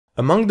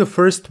Among the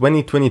first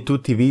 2022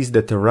 TVs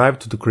that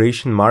arrived to the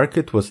Croatian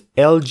market was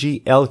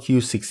LG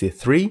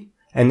LQ63,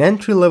 an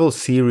entry-level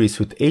series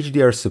with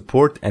HDR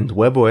support and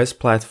webOS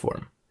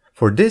platform.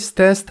 For this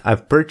test,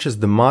 I've purchased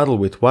the model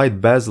with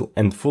wide bezel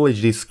and Full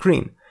HD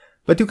screen,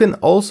 but you can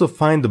also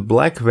find the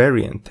black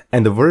variant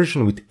and a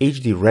version with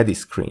HD ready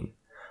screen.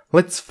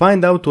 Let's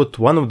find out what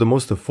one of the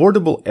most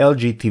affordable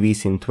LG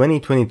TVs in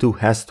 2022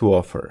 has to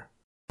offer.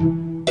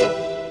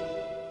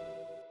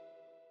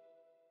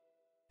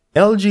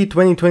 LG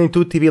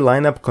 2022 TV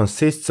lineup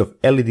consists of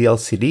LED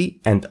LCD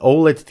and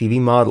OLED TV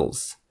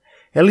models.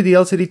 LED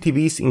LCD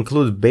TVs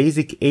include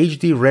basic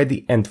HD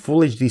Ready and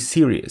Full HD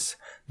series,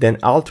 then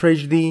Ultra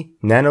HD,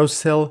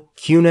 NanoCell,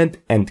 QNED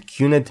and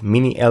QNED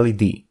Mini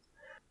LED.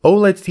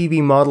 OLED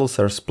TV models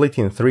are split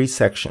in three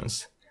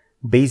sections: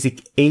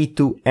 basic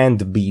A2 and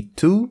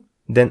B2,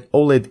 then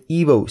OLED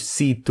Evo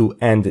C2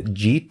 and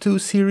G2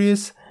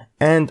 series,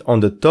 and on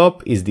the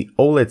top is the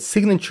OLED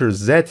Signature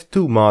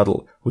Z2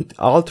 model with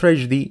Ultra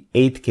HD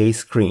 8K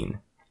screen.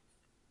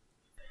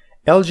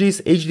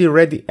 LG's HD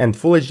Ready and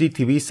Full HD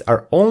TVs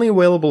are only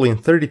available in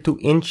 32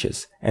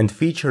 inches and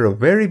feature a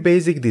very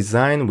basic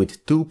design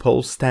with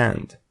two-pole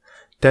stand.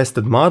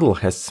 Tested model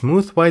has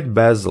smooth white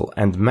bezel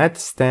and matte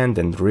stand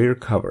and rear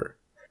cover.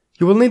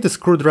 You will need a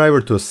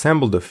screwdriver to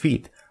assemble the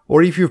feet,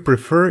 or if you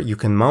prefer, you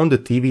can mount the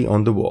TV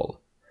on the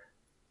wall.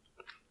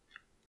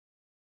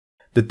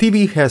 The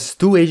TV has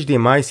two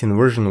HDMIs in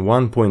version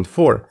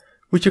 1.4,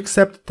 which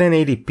accept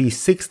 1080p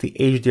 60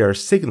 HDR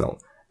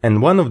signal,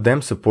 and one of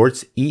them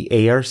supports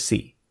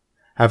eARC.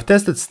 I've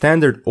tested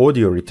standard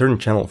audio return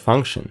channel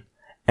function,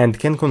 and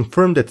can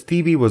confirm that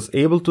TV was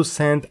able to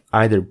send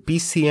either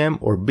PCM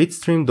or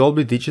bitstream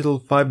Dolby Digital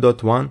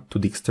 5.1 to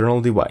the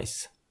external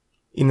device.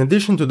 In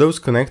addition to those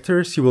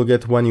connectors, you will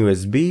get one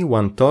USB,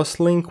 one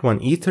Toslink, one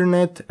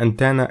Ethernet,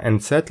 antenna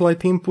and satellite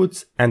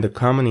inputs, and a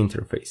common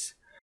interface.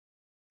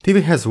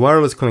 TV has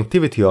wireless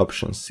connectivity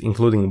options,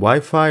 including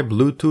Wi-Fi,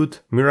 Bluetooth,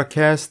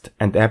 Miracast,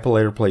 and Apple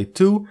AirPlay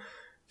 2,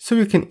 so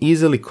you can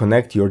easily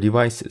connect your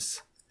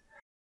devices.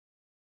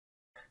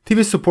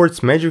 TV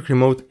supports Magic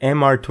Remote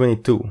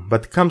MR22,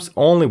 but comes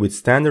only with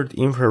standard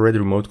infrared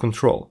remote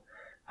control.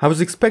 I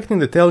was expecting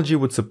that LG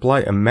would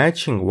supply a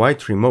matching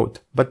white remote,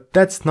 but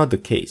that's not the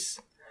case.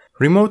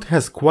 Remote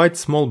has quite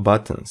small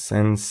buttons,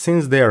 and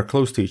since they are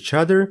close to each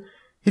other,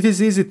 it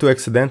is easy to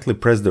accidentally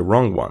press the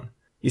wrong one,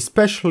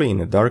 especially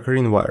in a darker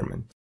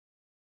environment.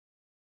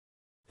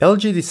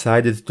 LG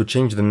decided to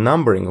change the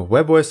numbering of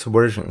webOS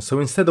versions, so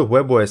instead of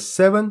webOS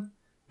 7,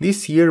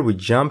 this year we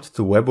jumped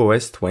to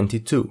webOS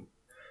 22.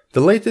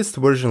 The latest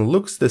version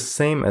looks the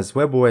same as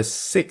webOS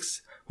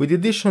 6, with the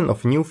addition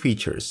of new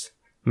features,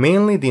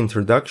 mainly the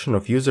introduction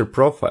of user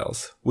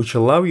profiles, which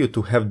allow you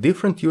to have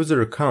different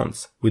user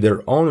accounts with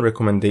their own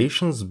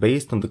recommendations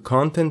based on the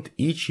content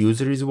each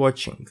user is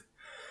watching.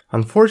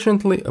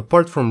 Unfortunately,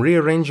 apart from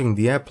rearranging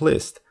the app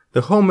list,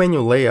 the home menu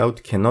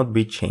layout cannot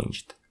be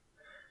changed.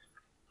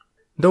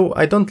 Though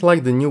I don't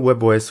like the new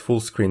webOS full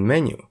screen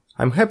menu,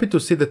 I'm happy to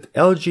see that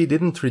LG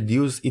didn't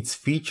reduce its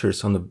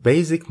features on a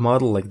basic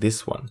model like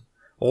this one.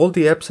 All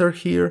the apps are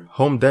here,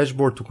 home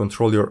dashboard to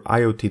control your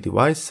IoT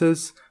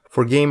devices,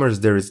 for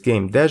gamers there is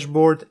game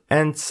dashboard,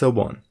 and so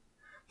on.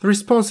 The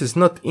response is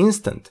not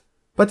instant,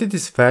 but it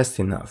is fast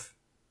enough.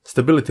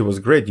 Stability was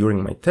great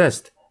during my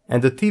test,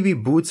 and the TV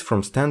boots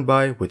from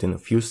standby within a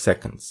few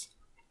seconds.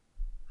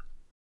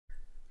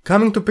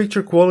 Coming to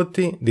picture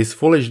quality, this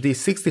Full HD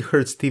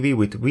 60Hz TV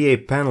with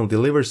VA panel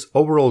delivers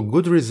overall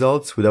good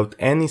results without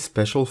any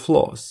special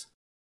flaws.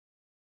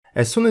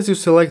 As soon as you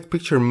select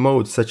picture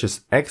modes such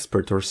as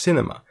Expert or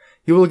Cinema,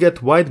 you will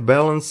get white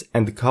balance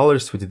and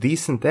colors with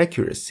decent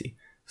accuracy,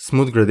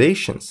 smooth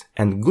gradations,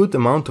 and good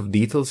amount of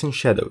details in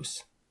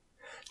shadows.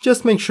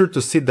 Just make sure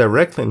to sit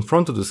directly in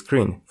front of the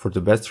screen for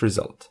the best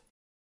result.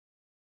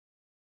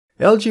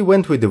 LG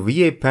went with the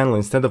VA panel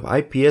instead of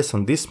IPS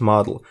on this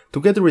model,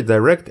 together with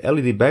direct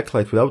LED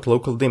backlight without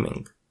local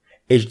dimming.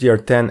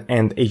 HDR10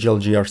 and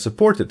HLG are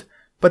supported,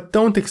 but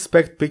don't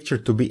expect picture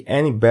to be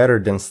any better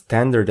than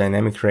standard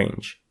dynamic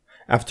range.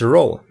 After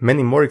all,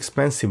 many more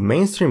expensive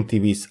mainstream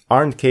TVs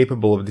aren't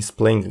capable of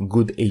displaying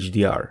good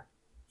HDR.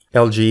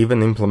 LG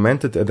even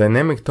implemented a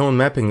dynamic tone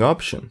mapping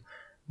option,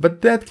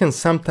 but that can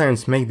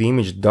sometimes make the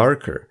image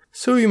darker,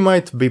 so you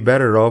might be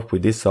better off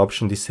with this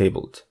option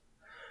disabled.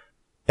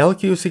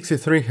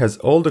 LQ63 has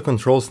all the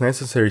controls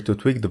necessary to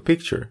tweak the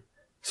picture,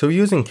 so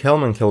using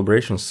Kalman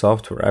calibration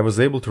software I was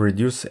able to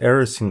reduce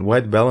errors in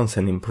white balance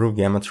and improve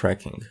gamma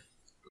tracking.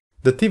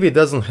 The TV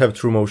doesn't have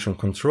true motion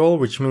control,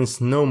 which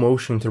means no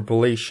motion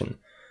interpolation,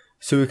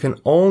 so you can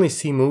only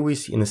see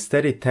movies in a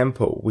steady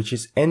tempo, which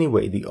is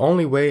anyway the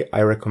only way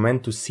I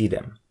recommend to see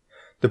them.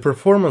 The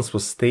performance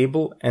was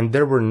stable and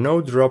there were no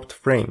dropped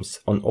frames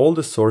on all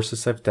the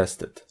sources I've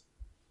tested.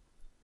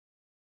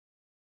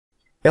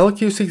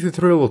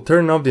 LQ63 will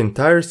turn off the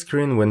entire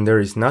screen when there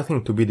is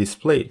nothing to be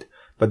displayed,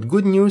 but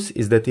good news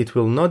is that it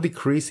will not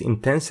decrease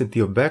intensity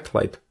of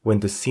backlight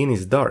when the scene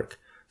is dark,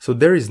 so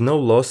there is no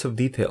loss of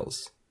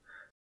details.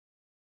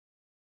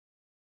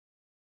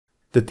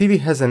 The TV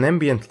has an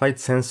ambient light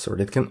sensor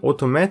that can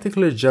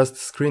automatically adjust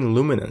screen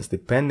luminance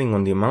depending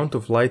on the amount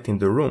of light in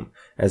the room,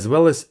 as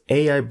well as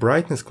AI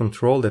brightness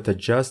control that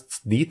adjusts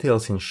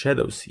details in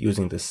shadows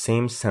using the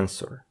same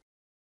sensor.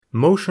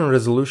 Motion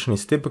resolution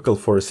is typical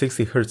for a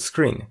 60Hz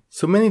screen,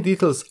 so many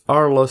details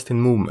are lost in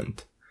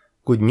movement.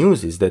 Good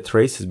news is that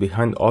traces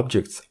behind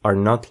objects are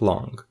not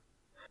long.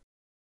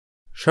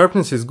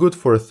 Sharpness is good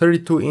for a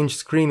 32-inch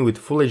screen with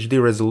Full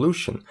HD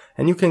resolution,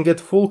 and you can get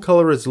full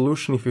color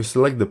resolution if you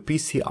select the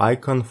PC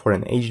icon for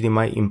an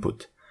HDMI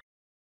input.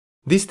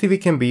 This TV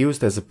can be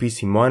used as a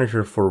PC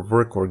monitor for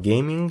work or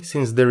gaming,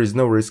 since there is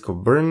no risk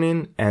of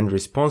burn-in, and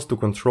response to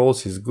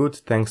controls is good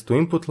thanks to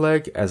input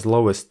lag as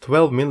low as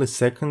 12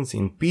 milliseconds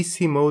in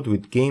PC mode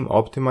with Game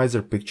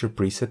Optimizer picture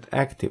preset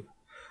active.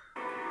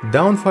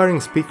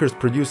 Downfiring speakers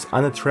produce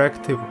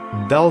unattractive,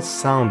 dull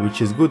sound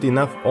which is good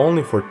enough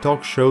only for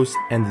talk shows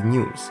and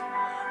news.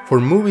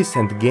 For movies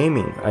and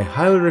gaming, I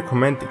highly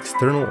recommend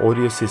external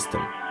audio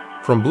system,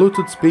 from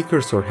Bluetooth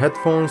speakers or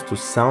headphones to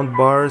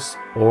soundbars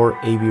or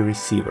AV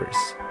receivers.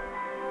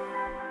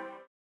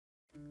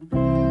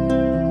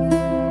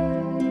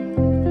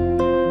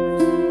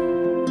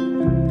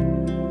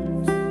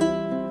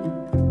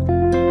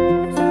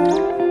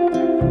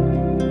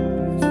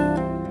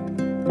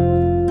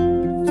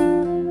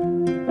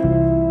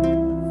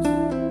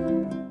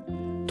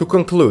 To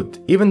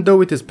conclude, even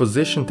though it is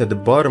positioned at the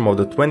bottom of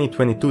the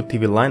 2022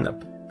 TV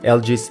lineup,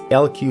 LG's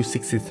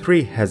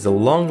LQ63 has a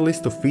long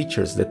list of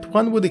features that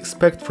one would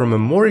expect from a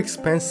more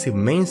expensive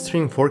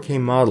mainstream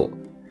 4K model.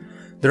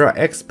 There are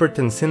expert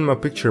and cinema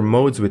picture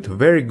modes with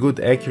very good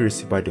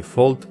accuracy by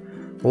default,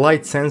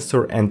 light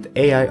sensor and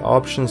AI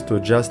options to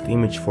adjust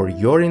image for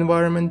your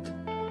environment.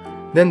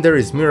 Then there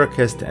is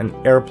Miracast and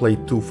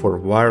AirPlay 2 for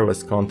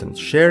wireless content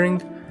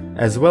sharing,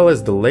 as well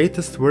as the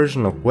latest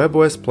version of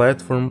webOS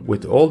platform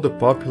with all the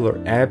popular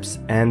apps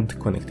and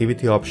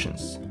connectivity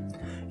options.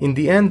 In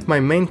the end, my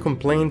main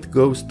complaint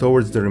goes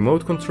towards the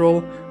remote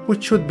control,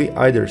 which should be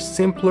either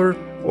simpler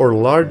or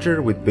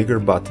larger with bigger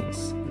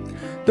buttons.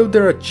 Though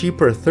there are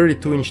cheaper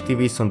 32-inch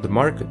TVs on the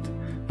market,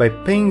 by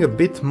paying a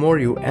bit more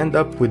you end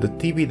up with a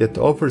TV that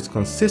offers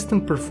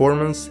consistent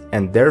performance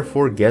and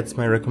therefore gets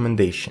my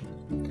recommendation.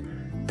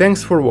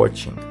 Thanks for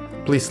watching.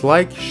 Please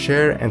like,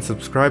 share and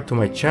subscribe to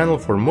my channel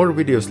for more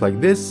videos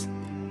like this,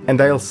 and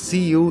I'll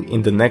see you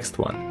in the next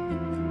one.